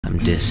I'm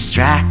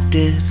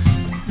distracted,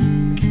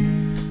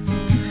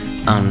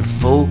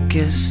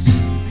 unfocused.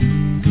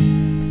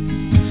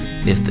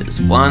 If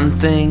there's one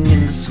thing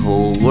in this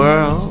whole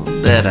world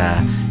that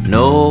I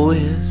know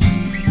is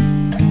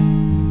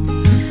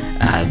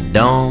I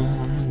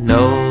don't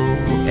know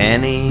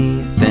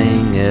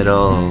anything at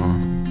all.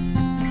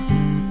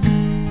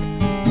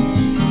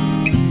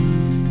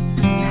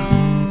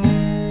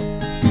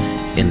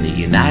 In the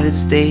United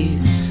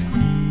States,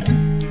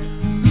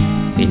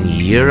 in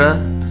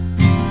Europe,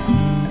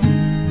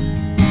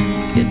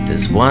 if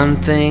there's one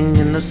thing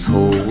in this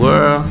whole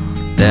world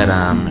that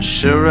I'm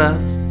sure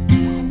of,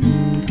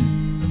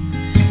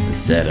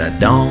 it's that I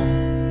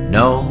don't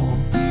know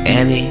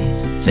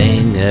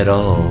anything at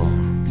all.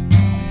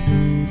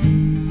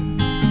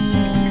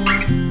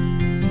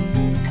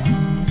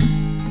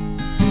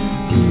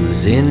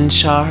 Who's in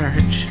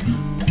charge?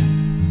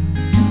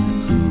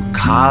 Who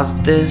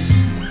caused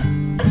this?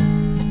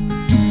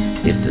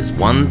 If there's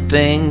one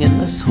thing in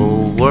this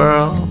whole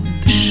world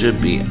that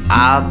should be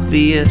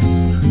obvious,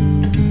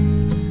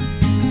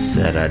 it's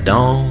that I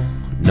don't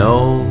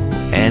know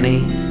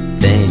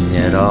anything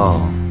at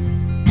all.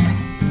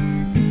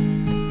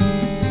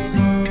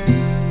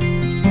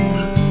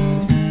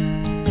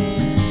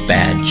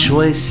 Bad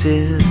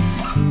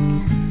choices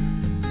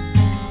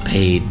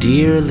pay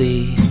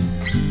dearly.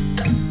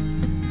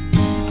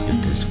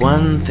 If there's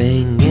one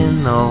thing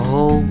in the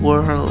whole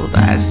world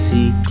I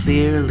see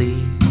clearly,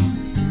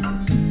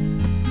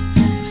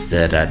 it's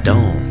that I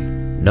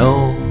don't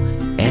know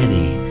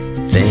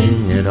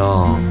anything at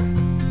all.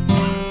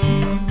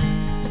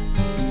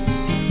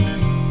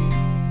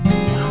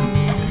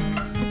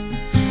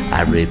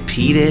 I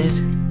repeat it,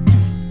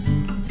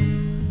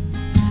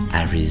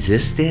 I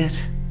resist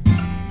it.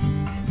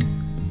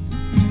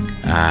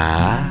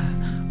 I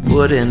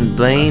wouldn't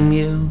blame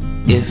you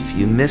if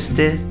you missed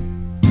it,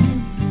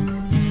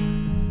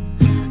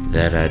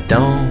 that I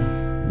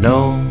don't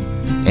know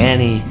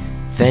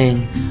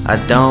anything. I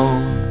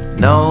don't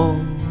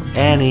know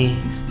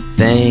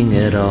anything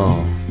at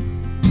all.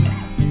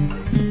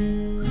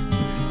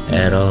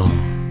 At all.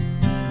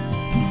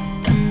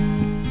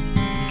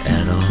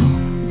 At all.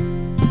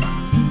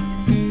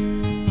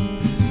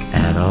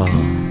 At all.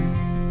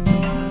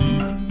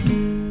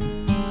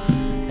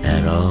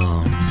 At all.